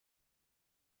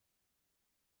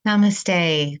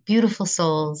Namaste, beautiful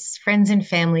souls, friends and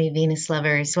family, Venus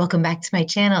lovers. Welcome back to my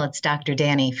channel. It's Dr.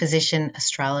 Danny, physician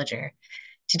astrologer.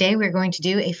 Today we're going to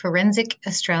do a forensic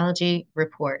astrology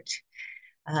report.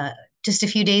 Uh, just a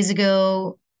few days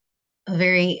ago, a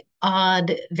very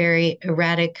odd, very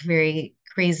erratic, very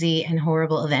crazy and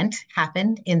horrible event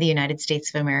happened in the United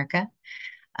States of America.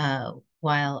 Uh,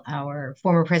 while our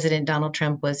former president Donald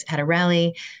Trump was at a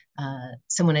rally,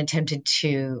 someone attempted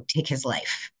to take his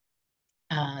life.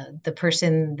 The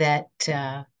person that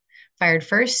fired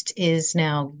first is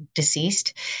now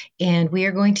deceased, and we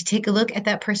are going to take a look at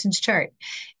that person's chart.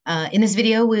 In this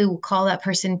video, we will call that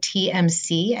person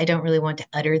TMC. I don't really want to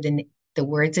utter the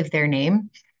words of their name.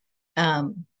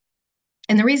 And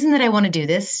the reason that I want to do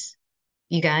this,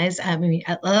 you guys, I mean,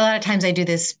 a lot of times I do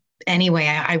this anyway.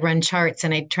 I run charts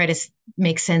and I try to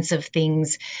make sense of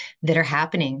things that are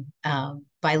happening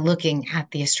by looking at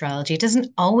the astrology. It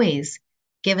doesn't always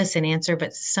give us an answer,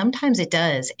 but sometimes it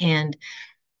does. And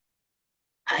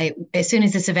as soon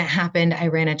as this event happened, I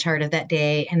ran a chart of that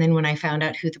day. And then when I found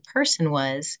out who the person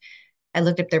was, I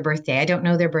looked up their birthday. I don't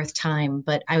know their birth time,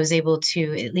 but I was able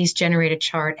to at least generate a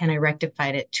chart and I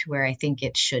rectified it to where I think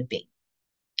it should be.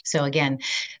 So again,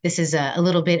 this is a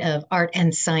little bit of art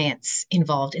and science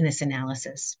involved in this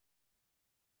analysis.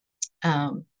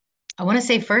 I want to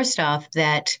say first off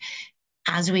that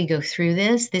as we go through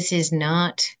this, this is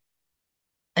not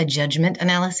a judgment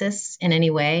analysis in any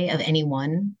way of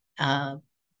anyone,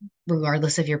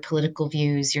 regardless of your political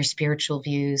views, your spiritual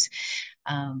views.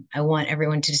 I want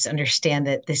everyone to just understand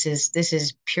that this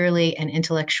is purely an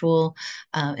intellectual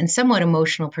and somewhat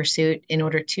emotional pursuit in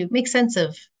order to make sense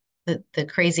of the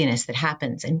craziness that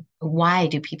happens and why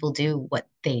do people do what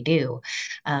they do.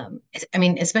 I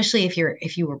mean, especially if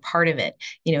you were part of it,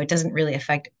 it doesn't really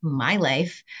affect my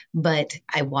life, but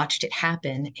I watched it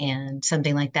happen, and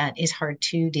something like that is hard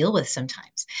to deal with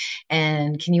sometimes.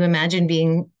 And can you imagine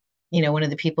being, one of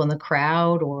the people in the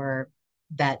crowd or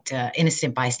that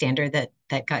innocent bystander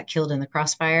that got killed in the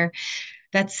crossfire?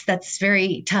 That's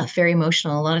very tough, very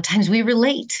emotional. A lot of times we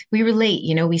relate.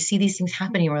 We see these things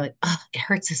happening. And we're like, oh, it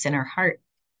hurts us in our heart.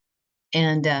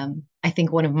 And I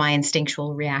think one of my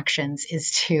instinctual reactions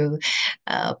is to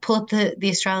pull up the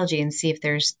astrology and see if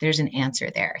there's an answer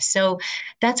there. So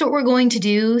that's what we're going to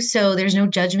do. So there's no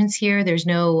judgments here. There's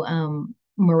no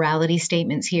morality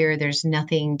statements here. There's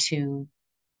nothing to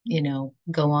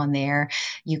go on there.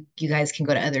 You guys can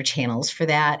go to other channels for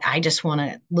that. I just want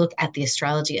to look at the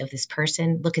astrology of this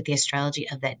person, look at the astrology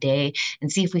of that day,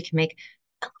 and see if we can make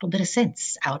a little bit of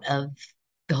sense out of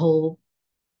the whole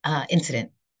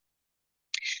incident.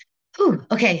 Whew.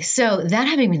 Okay, so that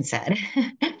having been said,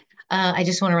 I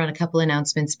just want to run a couple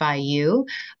announcements by you.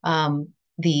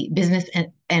 The business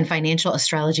and financial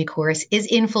astrology course is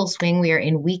in full swing. We are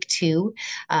in week 2.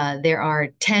 There are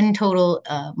 10 total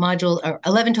modules, or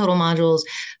 11 total modules,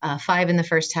 5 in the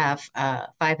first half,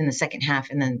 5 in the second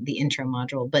half, and then the intro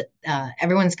module. But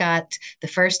everyone's got the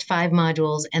first 5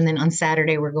 modules, and then on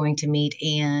Saturday we're going to meet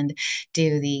and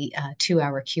do the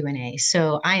 2-hour Q&A.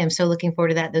 So I am so looking forward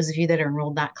to that. Those of you that are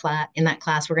enrolled in that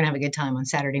class, we're going to have a good time on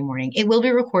Saturday morning. It will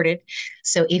be recorded.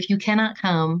 So if you cannot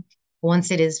come,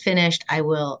 once it is finished, I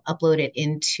will upload it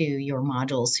into your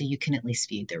module so you can at least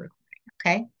view the recording.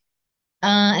 Okay.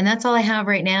 And that's all I have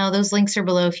right now. Those links are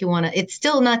below if you want to. It's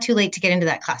still not too late to get into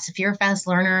that class. If you're a fast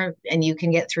learner and you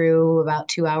can get through about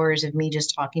 2 hours of me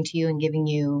just talking to you and giving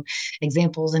you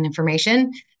examples and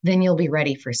information, then you'll be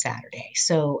ready for Saturday.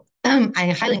 So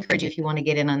I highly encourage you, if you want to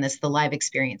get in on this, the live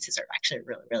experiences are actually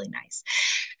really, really nice.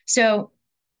 So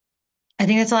I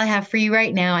think that's all I have for you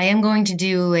right now. I am going to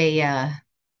do a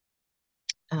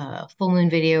full moon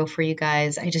video for you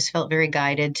guys. I just felt very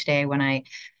guided today when I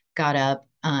got up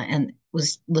and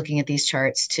was looking at these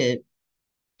charts to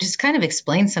just kind of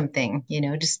explain something,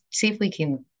 just see if we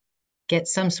can get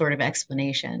some sort of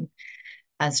explanation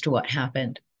as to what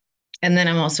happened. And then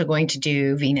I'm also going to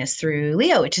do Venus through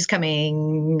Leo, which is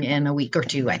coming in a week or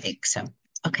two, I think. So,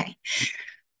 okay.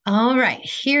 All right.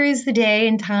 Here is the day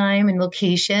and time and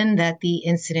location that the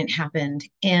incident happened,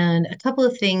 and a couple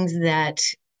of things that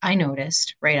I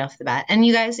noticed right off the bat. And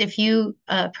you guys, if you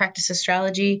practice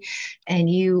astrology and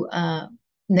you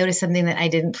notice something that I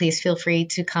didn't, please feel free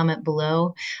to comment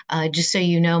below. Just so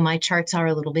you know, my charts are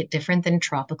a little bit different than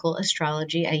tropical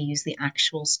astrology. I use the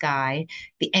actual sky.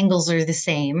 The angles are the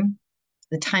same.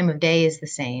 The time of day is the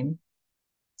same.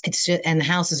 It's just, and the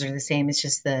houses are the same. It's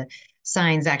just the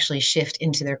signs actually shift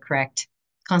into their correct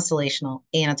constellational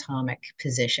anatomic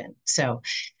position. So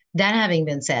that having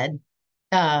been said,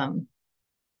 um,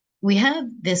 we have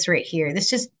this right here. This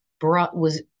just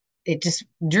it just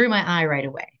drew my eye right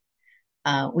away.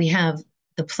 We have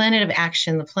the planet of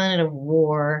action, the planet of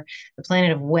war, the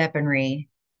planet of weaponry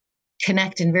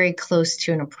connect in very close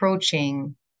to an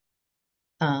approaching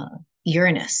uh,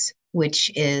 Uranus,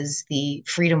 which is the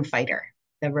freedom fighter,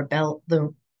 the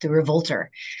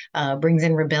revolter, brings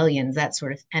in rebellions, that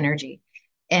sort of energy.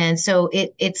 And so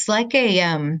it's like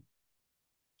a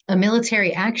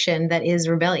military action that is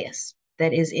rebellious,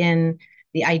 that is in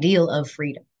the ideal of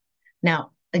freedom.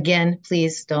 Now, again,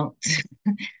 please don't.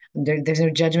 There's no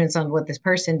judgments on what this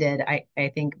person did. I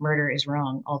think murder is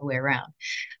wrong all the way around.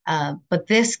 But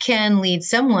this can lead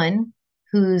someone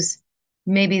who's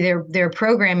maybe their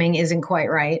programming isn't quite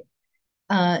right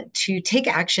to take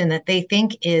action that they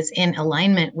think is in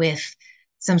alignment with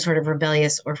some sort of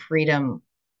rebellious or freedom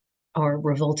or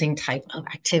revolting type of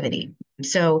activity.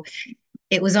 So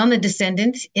it was on the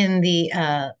descendant in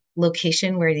the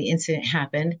location where the incident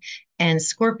happened, and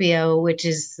Scorpio, which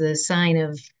is the sign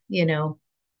of, you know,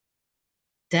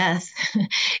 death,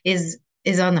 is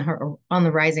on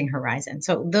the rising horizon.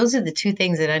 So those are the two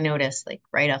things that I noticed, like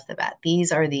right off the bat.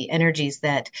 These are the energies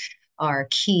that are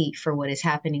key for what is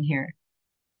happening here.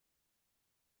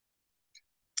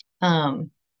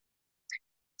 Um,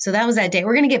 so that was that day.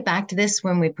 We're going to get back to this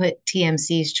when we put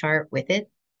TMC's chart with it.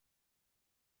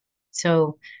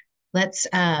 So let's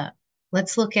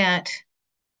let's look at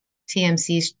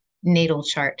TMC's natal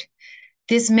chart.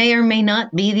 This may or may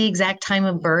not be the exact time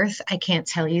of birth. I can't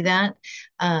tell you that.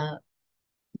 Uh,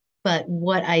 but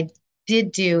what I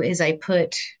did do is I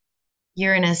put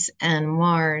Uranus and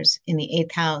Mars in the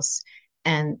eighth house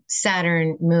and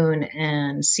Saturn, Moon,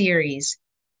 and Ceres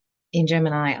in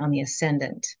Gemini on the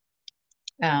ascendant.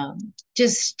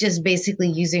 Just basically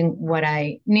using what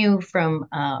I knew from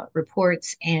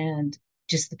reports and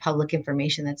just the public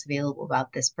information that's available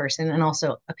about this person, and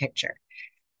also a picture.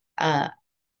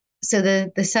 So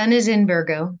the sun is in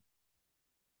Virgo.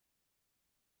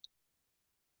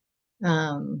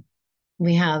 Um,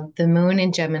 we have the moon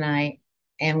in Gemini,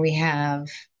 and we have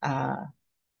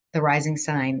the rising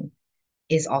sign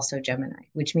is also Gemini,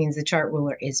 which means the chart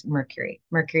ruler is Mercury.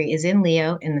 Mercury is in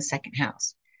Leo in the second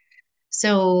house.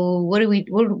 So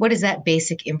what is that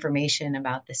basic information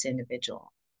about this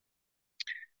individual?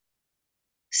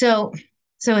 So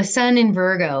so a sun in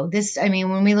Virgo, this, I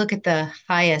mean, when we look at the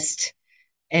highest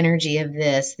energy of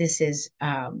this is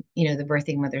you know, the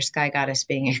birthing mother sky goddess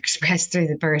being expressed through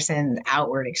the person's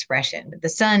outward expression. But the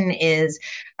sun is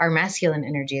our masculine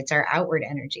energy, it's our outward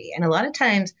energy. And a lot of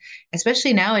times,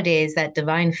 especially nowadays, that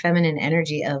divine feminine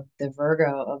energy of the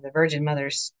Virgo, of the Virgin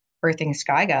Mother's birthing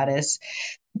sky goddess,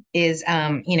 is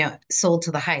you know, sold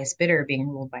to the highest bidder, being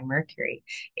ruled by Mercury.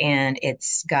 And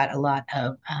it's got a lot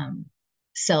of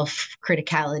self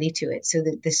criticality to it. So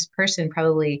that this person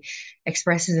probably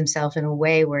expresses himself in a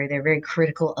way where they're very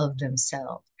critical of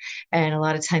themselves. And a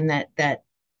lot of time that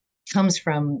comes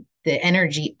from the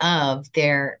energy of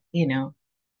their, you know,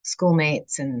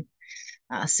 schoolmates and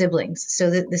siblings. So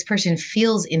that this person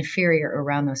feels inferior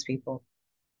around those people.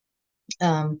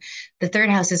 Um, the third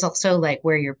house is also like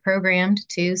where you're programmed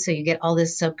too. So you get all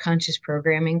this subconscious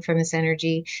programming from this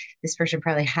energy. This person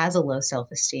probably has a low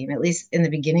self-esteem, at least in the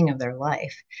beginning of their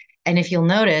life. And if you'll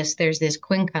notice, there's this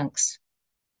quincunx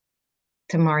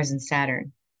to Mars and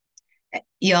Saturn.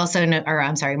 You also know, or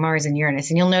I'm sorry, Mars and Uranus.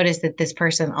 And you'll notice that this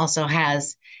person also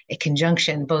has a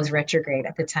conjunction, both retrograde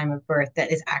at the time of birth,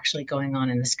 that is actually going on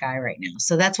in the sky right now.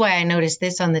 So that's why I noticed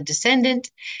this on the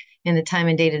descendant in the time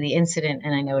and date of the incident,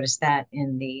 and I noticed that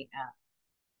in the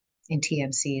in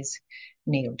TMC's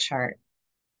natal chart.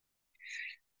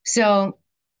 So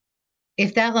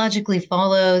if that logically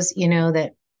follows, you know,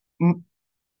 that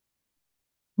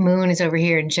Moon is over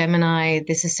here in Gemini,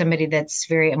 this is somebody that's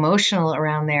very emotional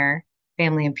around their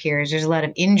family and peers. There's a lot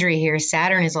of injury here.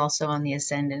 Saturn is also on the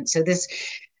ascendant. So this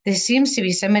seems to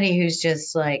be somebody who's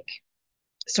just like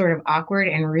sort of awkward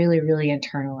and really, really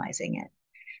internalizing it.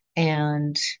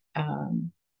 And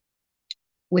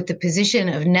with the position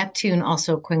of Neptune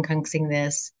also quincunxing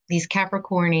this, these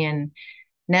Capricornian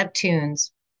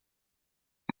Neptunes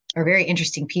are very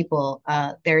interesting people.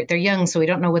 They're young, so we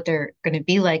don't know what they're going to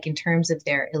be like in terms of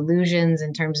their illusions,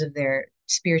 in terms of their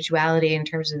spirituality, in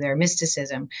terms of their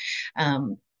mysticism.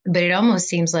 But it almost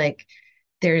seems like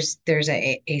there's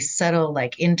a subtle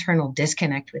like internal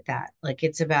disconnect with that. Like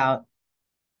it's about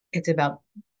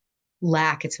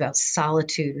lack, it's about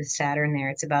solitude with Saturn there.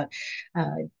 It's about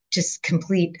just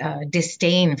complete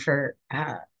disdain for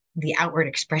the outward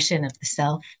expression of the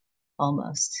self,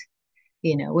 almost.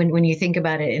 You know, when you think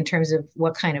about it in terms of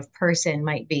what kind of person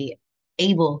might be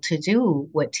able to do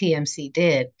what TMC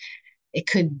did, it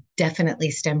could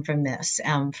definitely stem from this,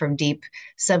 from deep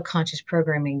subconscious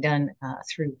programming done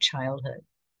through childhood.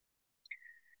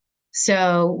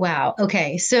 So, wow.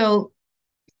 Okay. So,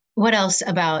 what else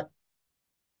about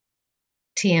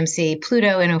TMC?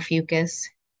 Pluto and Ophiuchus.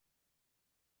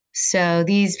 So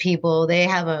these people, they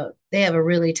have a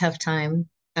really tough time.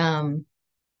 Um,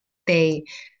 they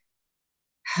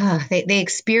they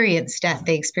experience death.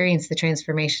 They experience the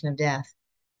transformation of death.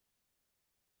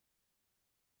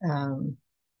 Um,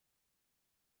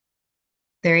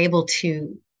 they're able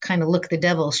to kind of look the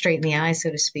devil straight in the eye, so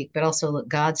to speak, but also look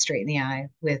God straight in the eye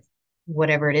with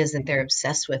whatever it is that they're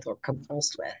obsessed with or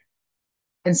compulsed with.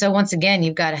 And so once again,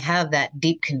 you've got to have that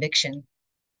deep conviction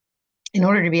in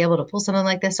order to be able to pull something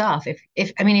like this off.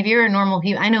 If I mean, if you're a normal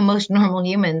human, I know most normal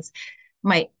humans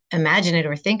might imagine it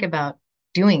or think about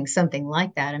doing something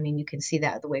like that. I mean, you can see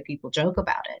that the way people joke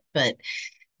about it, but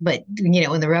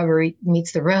when the rubber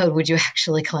meets the road, would you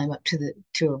actually climb up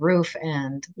to a roof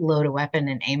and load a weapon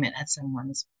and aim it at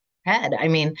someone's head? I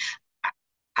mean,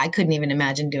 I couldn't even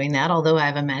imagine doing that, although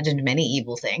I've imagined many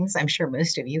evil things. I'm sure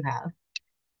most of you have.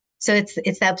 So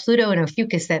it's that Pluto and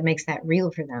Ophiuchus that makes that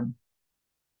real for them.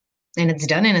 And it's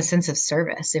done in a sense of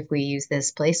service if we use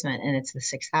this placement and it's the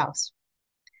sixth house.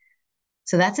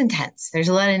 So that's intense. There's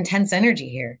a lot of intense energy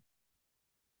here.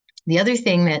 The other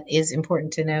thing that is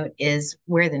important to note is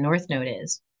where the North Node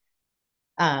is.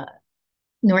 Uh,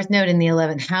 North Node in the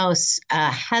 11th house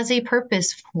has a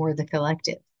purpose for the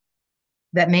collective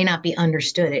that may not be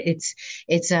understood. It's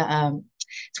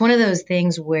one of those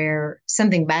things where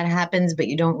something bad happens, but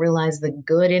you don't realize the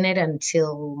good in it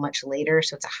until much later.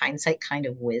 So it's a hindsight kind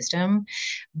of wisdom,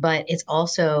 but it's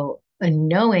also a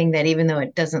knowing that even though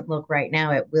it doesn't look right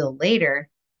now, it will later.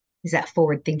 Is that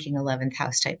forward thinking 11th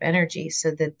house type energy,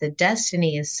 so that the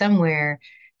destiny is somewhere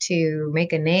to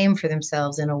make a name for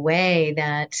themselves in a way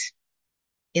that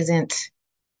isn't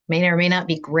may or may not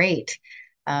be great.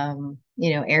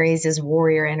 Aries is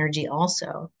warrior energy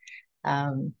also.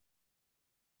 Um,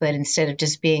 but instead of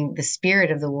just being the spirit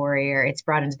of the warrior, it's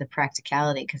brought into the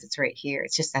practicality because it's right here.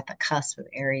 It's just at the cusp of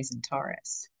Aries and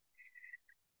Taurus.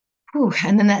 Whew.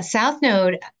 And then that South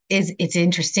Node it's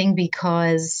interesting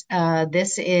because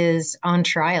this is on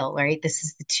trial, right? This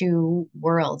is the two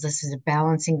worlds. This is a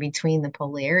balancing between the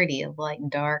polarity of light and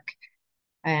dark,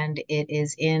 and it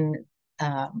is in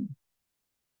um,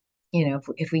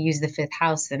 if we use the fifth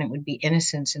house, then it would be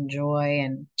innocence and joy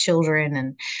and children,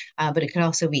 and but it could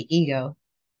also be ego.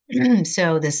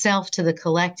 So the self to the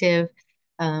collective,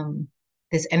 um,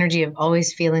 this energy of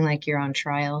always feeling like you're on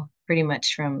trial, pretty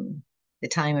much from the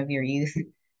time of your youth.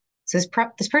 So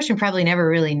this person probably never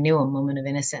really knew a moment of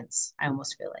innocence. I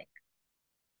almost feel like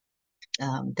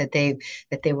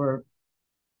that they were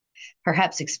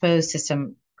perhaps exposed to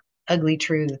some ugly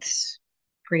truths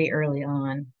pretty early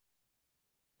on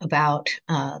about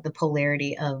the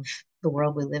polarity of the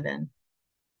world we live in.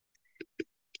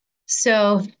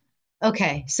 So,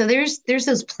 okay, so there's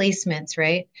those placements,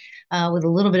 right? With a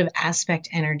little bit of aspect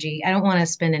energy. I don't want to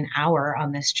spend an hour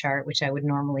on this chart, which I would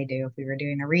normally do if we were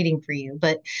doing a reading for you.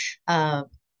 But uh,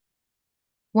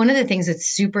 one of the things that's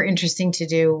super interesting to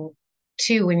do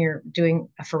too when you're doing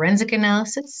a forensic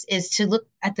analysis is to look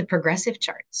at the progressive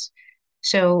charts.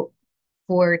 So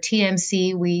for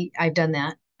TMC, I've done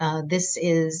that. This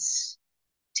is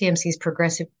TMC's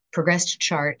progressed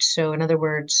chart. So in other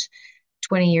words,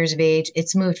 20 years of age,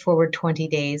 it's moved forward 20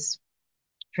 days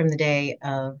from the day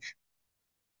of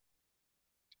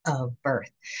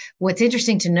birth. What's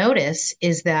interesting to notice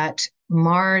is that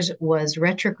Mars was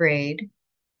retrograde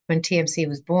when TMC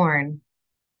was born.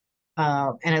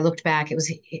 And I looked back; he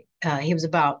was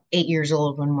about 8 years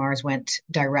old when Mars went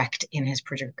direct in his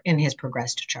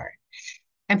progressed chart.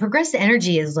 And progressed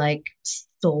energy is like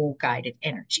soul guided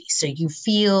energy. So you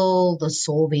feel the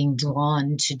soul being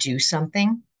drawn to do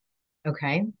something.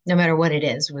 Okay. No matter what it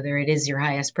is, whether it is your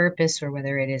highest purpose or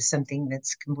whether it is something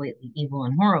that's completely evil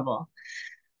and horrible,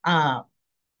 uh,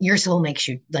 your soul makes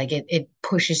you like it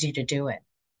pushes you to do it.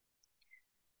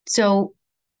 So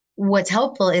what's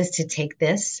helpful is to take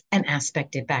this and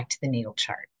aspect it back to the natal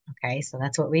chart. Okay. So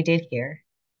that's what we did here.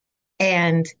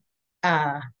 And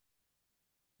uh,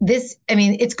 I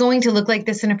mean, it's going to look like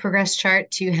this in a progress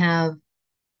chart to have,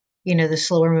 the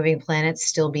slower moving planets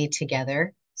still be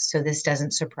together. So this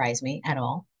doesn't surprise me at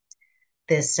all.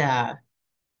 This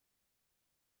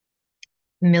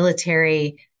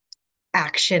military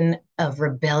action of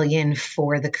rebellion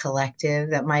for the collective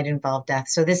that might involve death.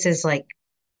 So this is like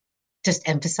just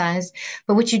emphasized.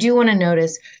 But what you do want to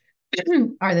notice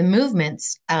are the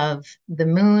movements of the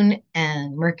moon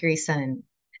and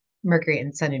Mercury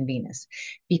and Sun and Venus,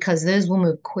 because those will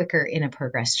move quicker in a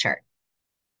progress chart.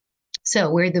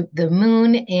 So where the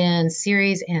moon and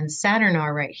Ceres and Saturn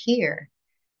are right here,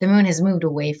 the moon has moved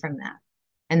away from that.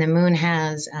 And the moon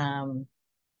has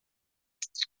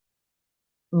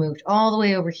moved all the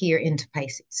way over here into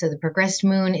Pisces. So the progressed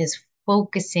moon is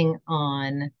focusing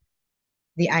on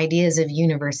the ideas of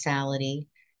universality.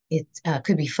 It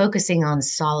could be focusing on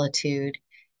solitude.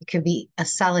 It could be a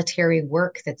solitary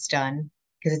work that's done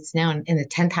because it's now in the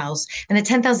 10th house, and the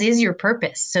 10th house is your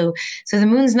purpose. So the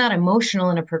moon's not emotional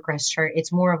in a progressed chart.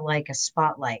 It's more of like a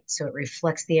spotlight. So it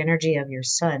reflects the energy of your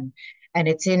sun, and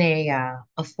it's in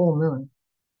a full moon.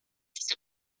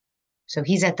 So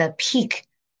he's at the peak.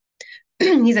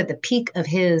 He's at the peak of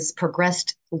his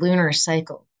progressed lunar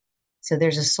cycle. So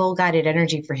there's a soul guided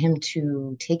energy for him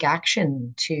to take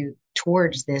action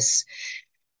towards this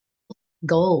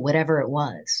goal, whatever it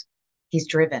was. He's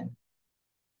driven.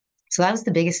 So that was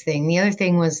the biggest thing. The other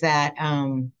thing was that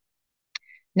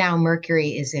now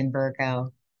Mercury is in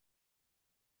Virgo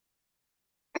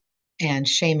and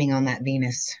shaming on that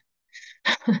Venus.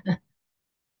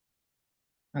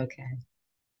 Okay.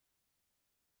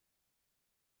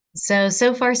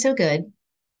 So far, so good.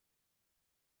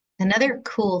 Another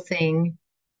cool thing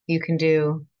you can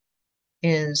do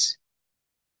is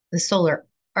the solar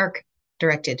arc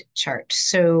directed chart.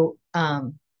 So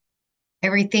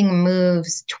everything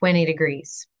moves 20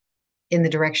 degrees in the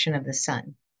direction of the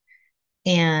sun.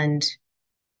 And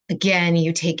again,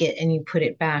 you take it and you put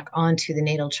it back onto the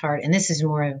natal chart. And this is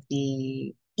more of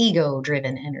the ego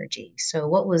driven energy. So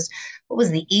what was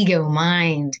the ego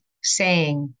mind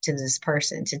saying to this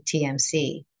person, to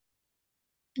TMC?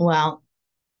 Well,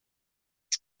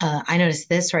 I noticed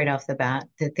this right off the bat,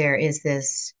 that there is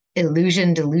this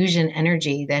illusion delusion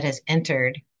energy that has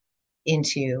entered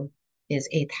into his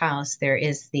eighth house. There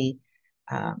is the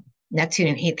Neptune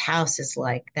in eighth house is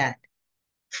like that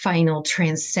final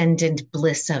transcendent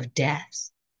bliss of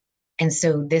death. And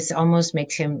so this almost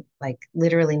makes him like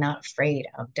literally not afraid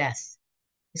of death.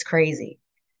 It's crazy.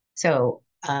 So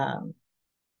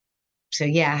so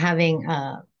yeah, having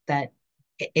that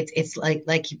it's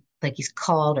like he's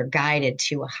called or guided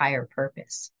to a higher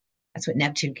purpose. That's what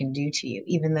Neptune can do to you,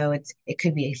 even though it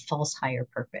could be a false higher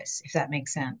purpose, if that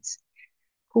makes sense.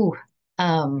 Whew.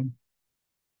 Um,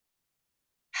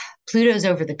 Pluto's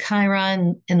over the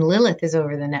Chiron and Lilith is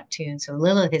over the Neptune. So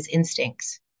Lilith is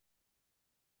instincts.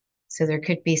 So there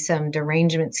could be some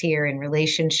derangements here in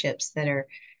relationships that are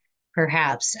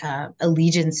perhaps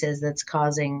allegiances that's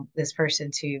causing this person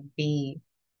to be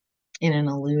in an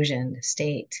illusioned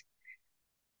state.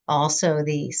 Also,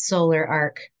 the solar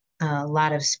arc,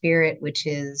 lot of spirit, which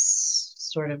is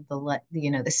sort of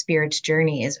the spirit's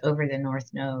journey is over the North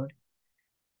Node.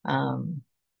 Um,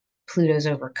 Pluto's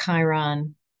over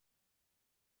Chiron,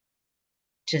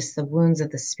 just the wounds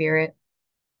of the spirit.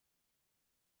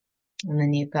 And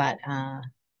then you've got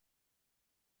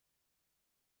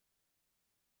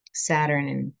Saturn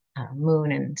and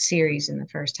Moon and Ceres in the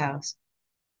first house.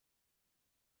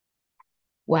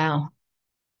 Wow.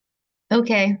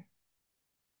 Okay.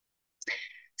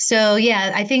 So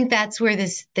yeah, I think that's where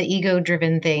the ego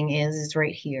driven thing is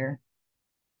right here.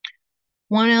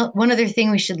 One other thing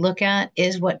we should look at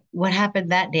is what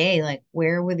happened that day. Like,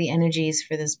 where were the energies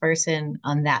for this person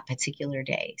on that particular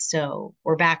day? So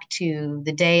we're back to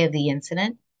the day of the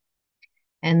incident,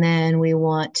 and then we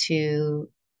want to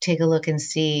take a look and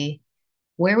see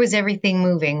where was everything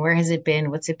moving? Where has it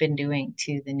been? What's it been doing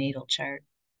to the natal chart?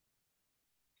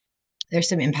 There's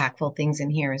some impactful things in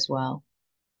here as well.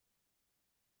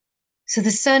 So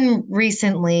the sun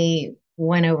recently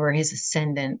went over his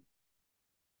ascendant,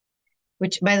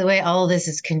 which, by the way, all of this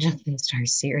is conjunct star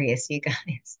Sirius, you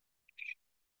guys.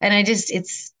 And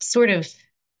it's sort of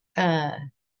uh,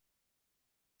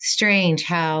 strange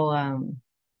how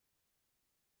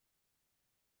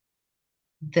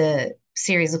the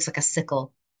series looks like a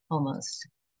sickle almost.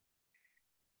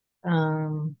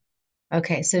 Um,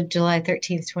 okay, so July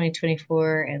 13th,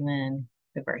 2024, and then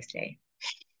the birthday.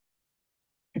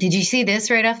 Did you see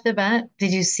this right off the bat?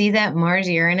 Did you see that Mars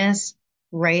Uranus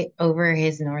right over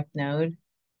his north node?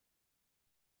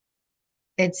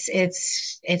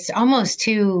 It's almost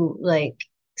too like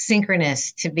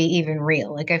synchronous to be even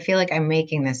real. Like I feel like I'm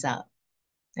making this up.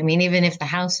 I mean, even if the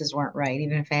houses weren't right,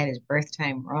 even if I had his birth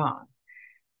time wrong,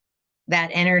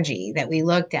 that energy that we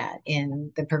looked at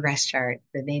in the progress chart,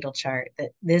 the natal chart,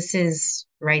 that this is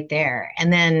right there.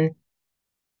 And then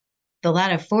the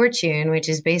lot of fortune, which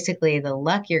is basically the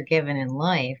luck you're given in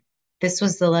life, this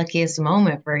was the luckiest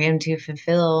moment for him to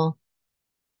fulfill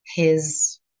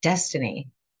his destiny,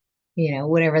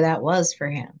 whatever that was for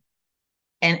him.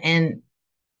 And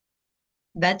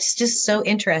that's just so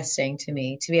interesting to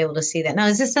me to be able to see that. Now,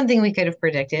 is this something we could have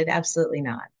predicted? Absolutely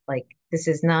not. Like, this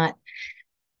is not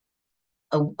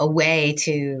a way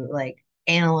to like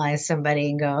analyze somebody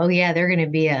and go, oh yeah, they're going to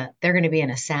be an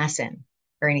assassin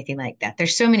or anything like that.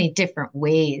 There's so many different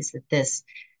ways that this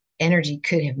energy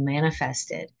could have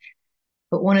manifested.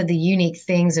 But one of the unique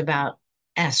things about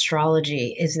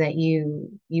astrology is that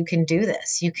you can do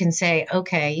this. You can say,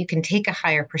 okay, you can take a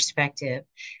higher perspective,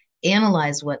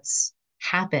 analyze what's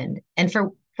happened, and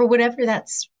for whatever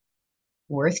that's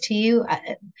worth to you,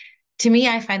 to me,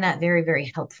 I find that very,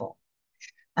 very helpful.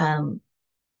 Um,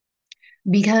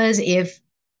 because if,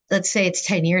 let's say, it's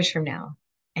 10 years from now,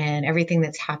 and everything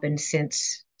that's happened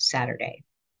since Saturday,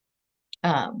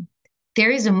 um,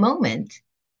 there is a moment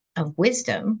of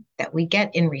wisdom that we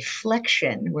get in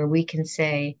reflection where we can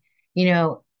say, you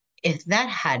know, if that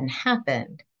hadn't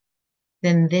happened,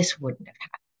 then this wouldn't have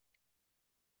happened.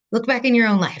 Look back in your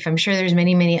own life. I'm sure there's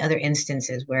many, many other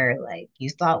instances where like you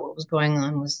thought what was going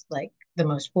on was like the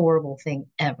most horrible thing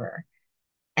ever.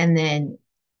 And then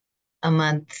a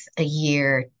month, a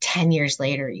year, 10 years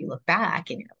later, you look back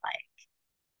and you're like,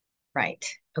 right,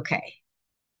 okay,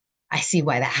 I see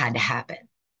why that had to happen.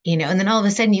 And then all of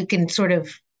a sudden you can sort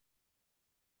of,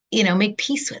 make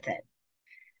peace with it.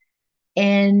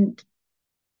 And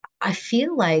I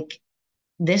feel like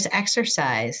this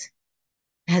exercise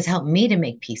has helped me to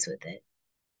make peace with it.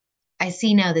 I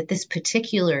see now that this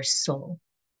particular soul,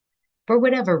 for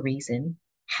whatever reason,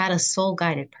 had a soul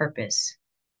guided purpose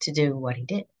to do what he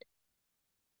did.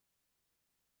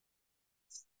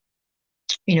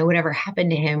 Whatever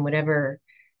happened to him, whatever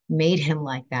made him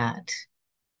like that,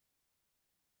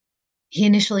 he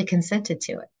initially consented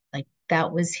to it. Like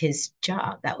that was his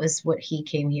job. That was what he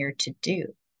came here to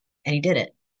do. And he did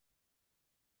it.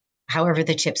 However,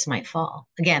 the chips might fall.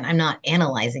 Again, I'm not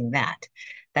analyzing that.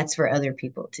 That's for other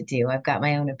people to do. I've got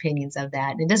my own opinions of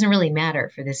that. And it doesn't really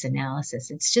matter for this analysis.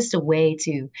 It's just a way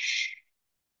to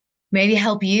maybe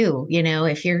help you,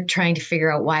 if you're trying to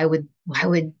figure out why would,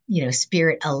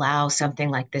 spirit allow something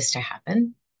like this to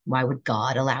happen? Why would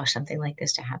God allow something like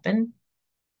this to happen?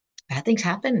 Bad things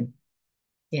happen,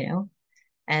 you know,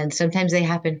 and sometimes they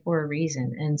happen for a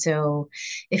reason. And so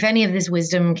if any of this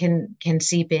wisdom can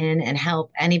seep in and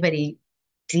help anybody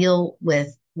deal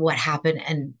with what happened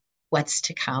and what's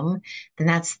to come, then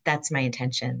that's my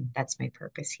intention. That's my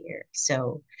purpose here.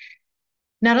 So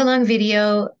not a long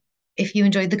video. If you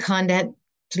enjoyed the content,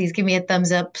 please give me a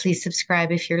thumbs up. Please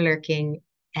subscribe if you're lurking,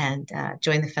 and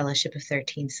join the Fellowship of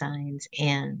 13 Signs.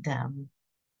 And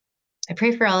I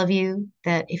pray for all of you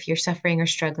that if you're suffering or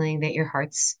struggling, that your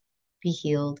hearts be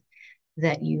healed,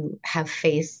 that you have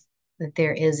faith that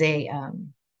there is a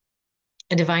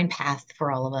divine path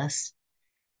for all of us,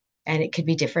 and it could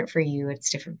be different for you. It's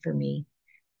different for me,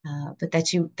 but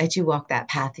that you walk that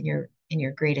path in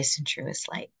your greatest and truest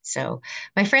light. So,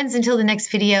 my friends, until the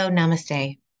next video,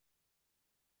 namaste.